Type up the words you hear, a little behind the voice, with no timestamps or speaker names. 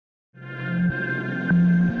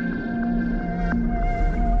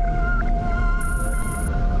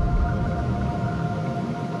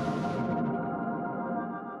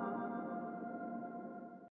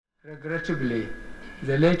Regrettably,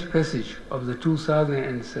 the late passage of the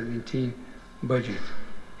 2017 budget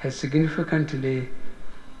has significantly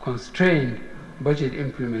constrained budget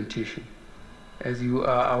implementation. As you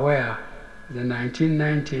are aware, the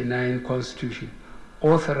 1999 Constitution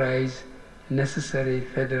authorized necessary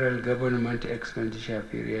federal government expenditure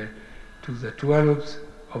period to the 12th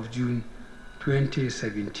of June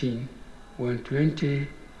 2017 when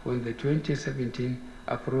the 2017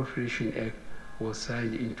 Appropriation Act was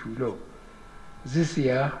signed into law. This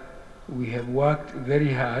year, we have worked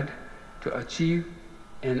very hard to achieve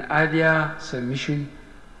an earlier submission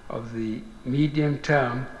of the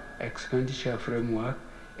medium-term expenditure framework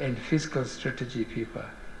and fiscal strategy paper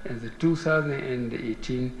in the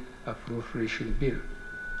 2018 appropriation bill.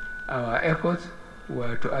 Our efforts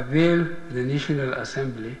were to avail the National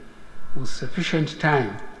Assembly with sufficient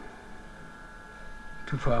time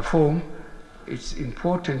to perform its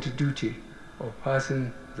important duty of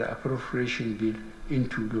passing the appropriation bill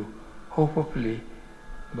into law, hopefully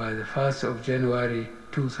by the 1st of January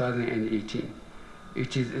 2018.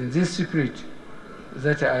 It is in this spirit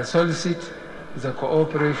that I solicit the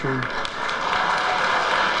cooperation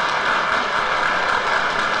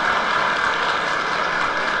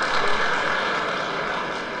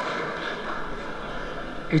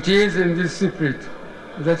It is in this spirit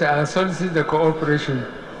that I solicit the cooperation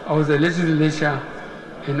of the legislature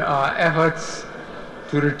in our efforts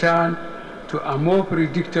to return to a more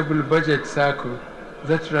predictable budget cycle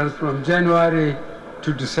that runs from January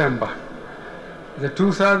to December. The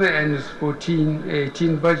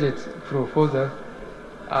 2014-18 budget proposals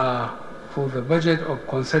are for the budget of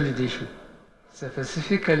consolidation.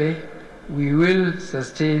 Specifically, we will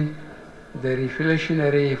sustain the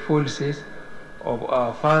reflationary policies of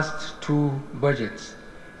our first two budgets.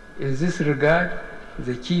 In this regard,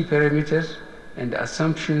 the key parameters and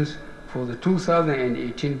assumptions for the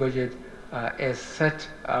 2018 budget are as set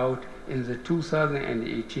out in the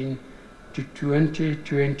 2018 to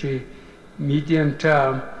 2020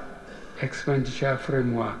 medium-term expenditure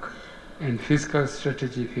framework and fiscal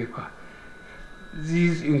strategy paper.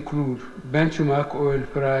 These include benchmark oil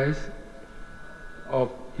price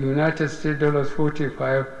of United States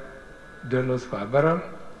 $45 per barrel,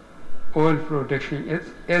 oil production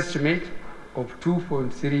estimate of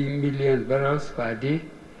 2.3 million barrels per day,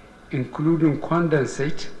 including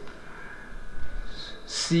condensate.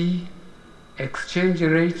 C, exchange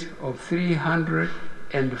rate of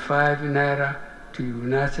 305 naira to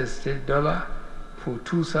United States dollar for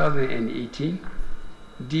 2018.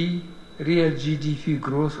 D, real GDP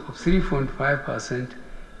growth of 3.5%,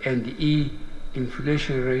 and E,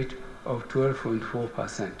 inflation rate of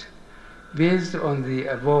 12.4%. Based on the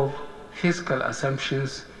above fiscal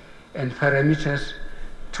assumptions and parameters,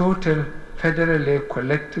 total federal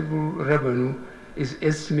collectible revenue is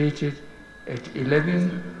estimated at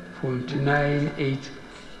 11.98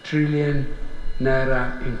 trillion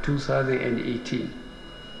naira in 2018,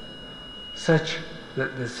 such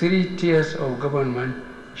that the three tiers of government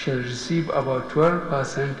shall receive about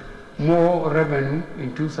 12% more revenue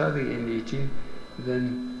in 2018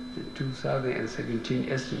 than the 2017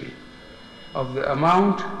 estimate. Of the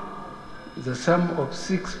amount, the sum of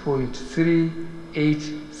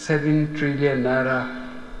 6.387 trillion naira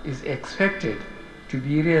is expected to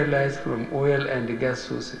be realized from oil and gas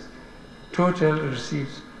sources. Total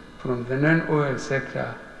receipts from the non-oil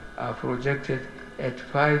sector are projected at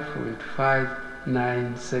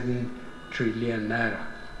 5.597 trillion naira.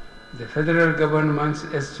 The federal government's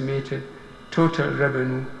estimated total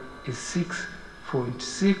revenue is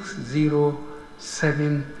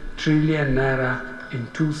 6.607 trillion naira in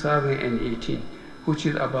 2018, which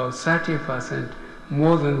is about 30%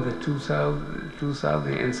 more than the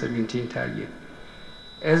 2017 target.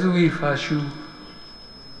 As we pursue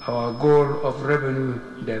our goal of revenue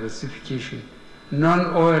diversification,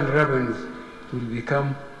 non-oil revenues will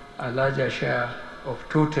become a larger share of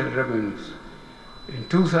total revenues. In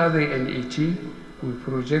 2018, we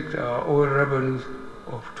project our oil revenues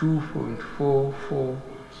of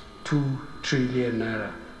 2.442 trillion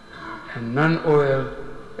naira and non-oil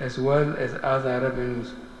as well as other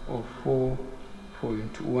revenues of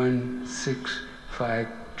 4.165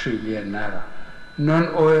 trillion naira.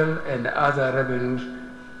 Non-oil and other revenues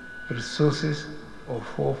resources of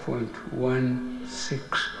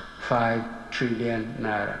 4.165 trillion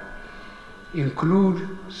naira include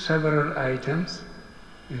several items,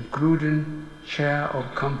 including share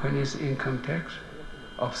of companies' income tax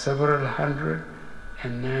of several hundred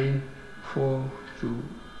and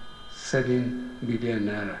 9.427 billion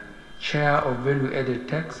naira, share of value-added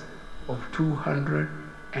tax of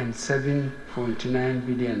 207.9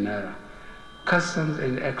 billion naira, customs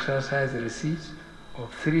and excise receipts of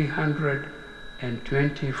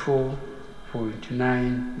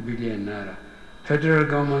 324.9 billion naira. Federal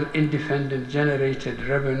government independent generated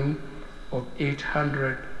revenue of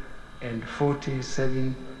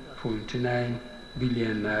 847.9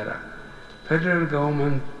 billion naira. Federal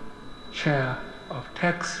government share of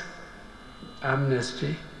tax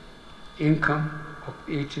amnesty income of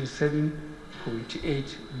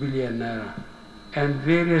 87.8 billion naira and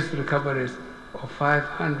various recoveries of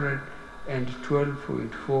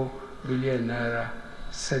 512.4 billion naira,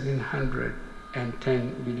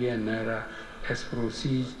 710 billion naira as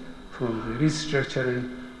proceeds from the restructuring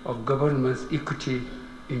of government's equity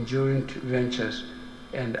in joint ventures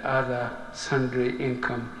and other sundry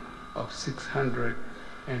income of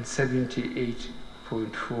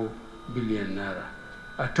 678.4 billion naira.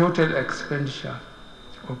 A total expenditure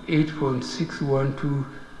of 8.612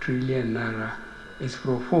 trillion naira is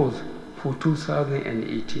proposed for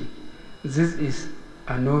 2018. This is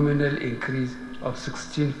a nominal increase of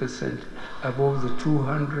 16% above the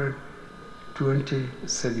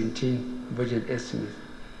 2017 budget estimate.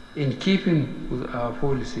 In keeping with our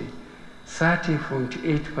policy,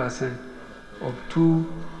 30.8% of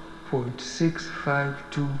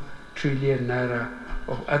 2.652 trillion naira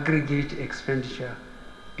of aggregate expenditure,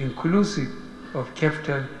 inclusive of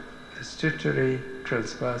capital statutory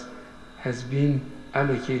transfers, has been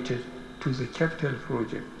allocated to the capital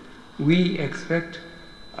project. We expect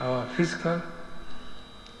our fiscal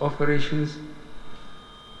operations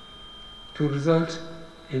to result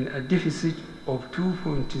in a deficit of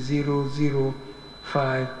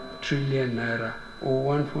 2.005 trillion naira or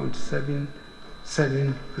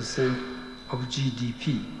 1.77% of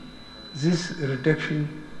GDP. This reduction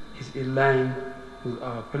is in line with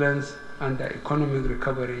our plans under economic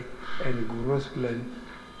recovery and growth plan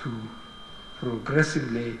to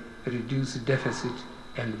progressively reduce deficit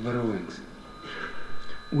and borrowings.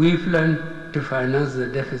 We plan to finance the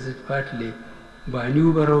deficit partly by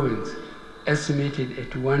new borrowings estimated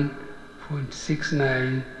at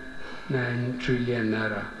 1.699 trillion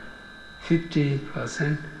naira.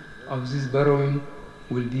 50% of this borrowing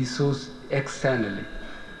will be sourced externally,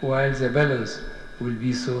 while the balance will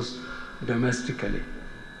be sourced domestically.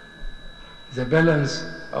 The balance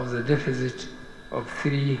of the deficit of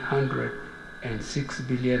 306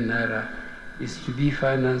 billion naira is to be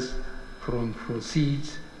financed from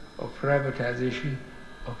proceeds of privatization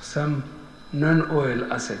of some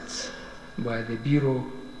non-oil assets by the Bureau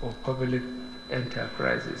of Public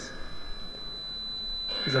Enterprises.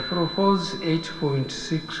 The proposed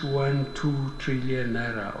 8.612 trillion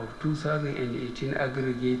naira of 2018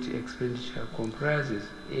 aggregate expenditure comprises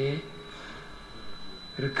a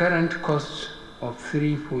recurrent cost of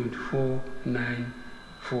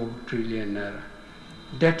 3.494 trillion naira,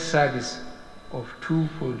 debt service of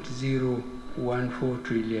 2.014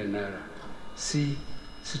 trillion naira, C,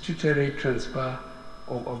 statutory transfer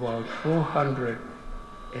of about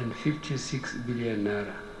 456 billion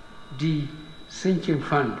naira, D, sinking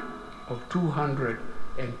fund of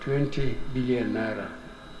 220 billion naira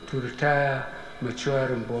to retire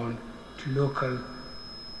maturing bond to local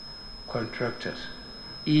contractors,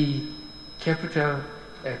 E, capital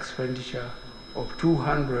expenditure of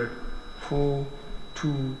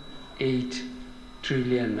 204.28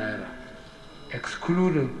 trillion naira,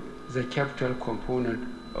 excluding the capital component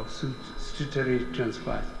of statutory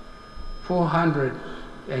transfers.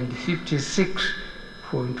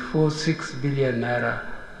 456.46 billion naira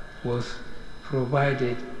was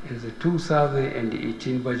provided in the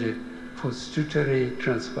 2018 budget for statutory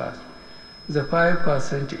transfers. The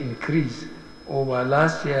 5% increase over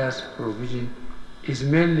last year's provision is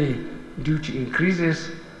mainly due to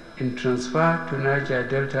increases in transfer to Niger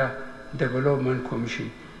Delta Development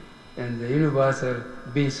Commission and the Universal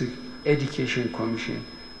Basic Education Commission,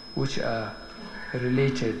 which are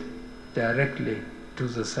related directly to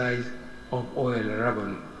the size of oil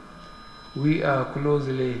revenue. We are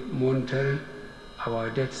closely monitoring our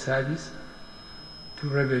debt service to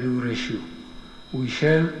revenue ratio. We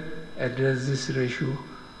shall address this ratio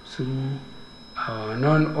through our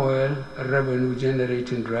non-oil revenue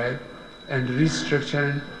generating drive and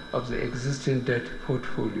restructuring of the existing debt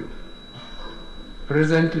portfolio.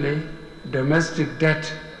 Presently, domestic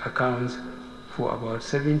debt accounts for about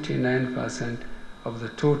 79% of the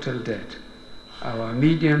total debt. Our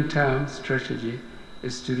medium-term strategy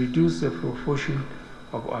is to reduce the proportion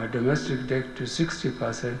of our domestic debt to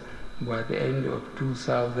 60% by the end of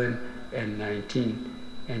 2019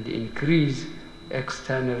 and increase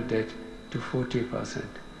external debt to 40%.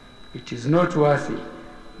 It is noteworthy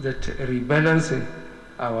that rebalancing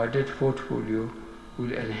our debt portfolio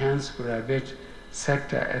will enhance private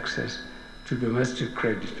sector access to domestic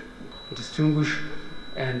credit. Distinguished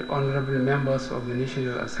and honorable members of the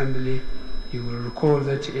National Assembly, you will recall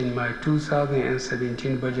that in my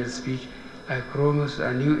 2017 budget speech, I promised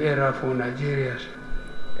a new era for Nigeria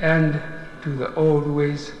and to the old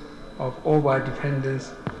ways of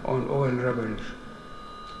over-dependence on oil revenues.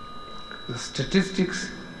 The statistics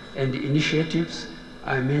and the initiatives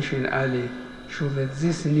I mentioned earlier show that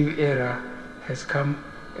this new era has come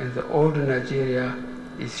and the old Nigeria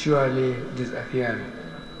is surely disappearing.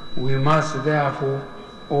 We must therefore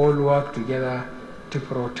all work together to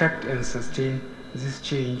protect and sustain this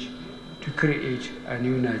change to create a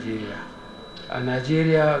new Nigeria. A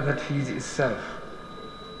Nigeria that feeds itself.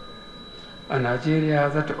 A Nigeria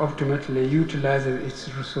that ultimately utilizes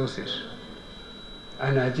its resources.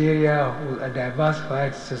 A Nigeria with a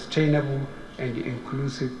diversified, sustainable, and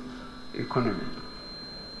inclusive economy.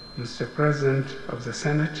 Mr. President of the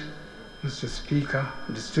Senate, Mr. Speaker,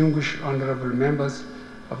 distinguished honorable members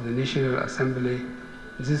of the National Assembly,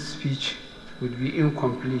 this speech would be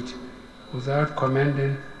incomplete without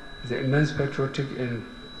commending the immense patriotic and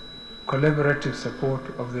collaborative support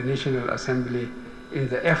of the National Assembly in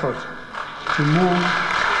the effort to move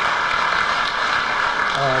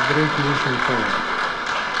our great nation forward.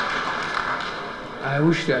 I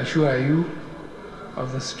wish to assure you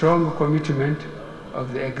of the strong commitment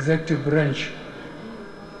of the executive branch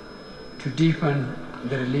to deepen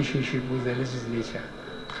the relationship with the legislature.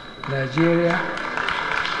 Nigeria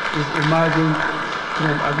is emerging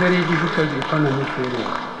from a very difficult economic period.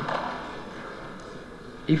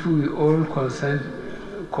 If we all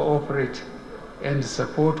cooperate and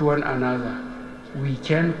support one another, we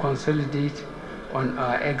can consolidate on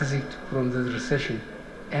our exit from the recession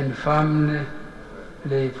and firmly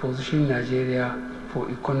position Nigeria for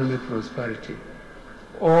economic prosperity.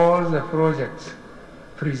 All the projects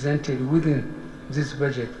presented within this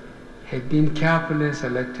budget have been carefully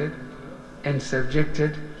selected and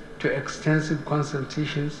subjected to extensive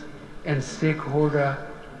consultations and stakeholder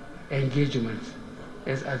engagement.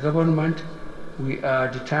 As a government, we are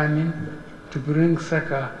determined to bring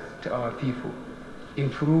succor to our people,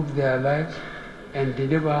 improve their lives, and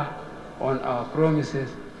deliver on our promises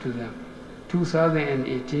to them.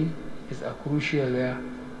 2018 is a crucial year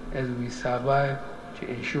as we survive to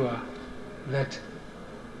ensure that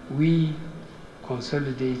we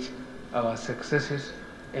consolidate our successes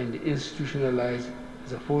and institutionalize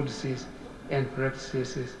the policies and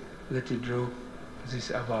practices that drove this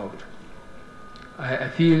about. I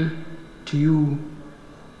appeal to you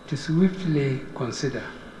to swiftly consider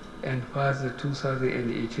and pass the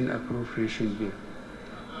 2018 appropriation bill.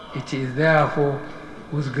 It is therefore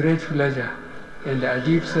with great pleasure and a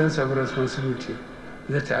deep sense of responsibility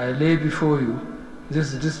that I lay before you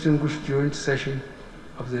this distinguished joint session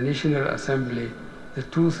of the National Assembly, the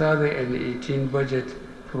 2018 budget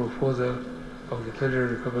proposal of the Federal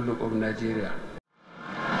Republic of Nigeria.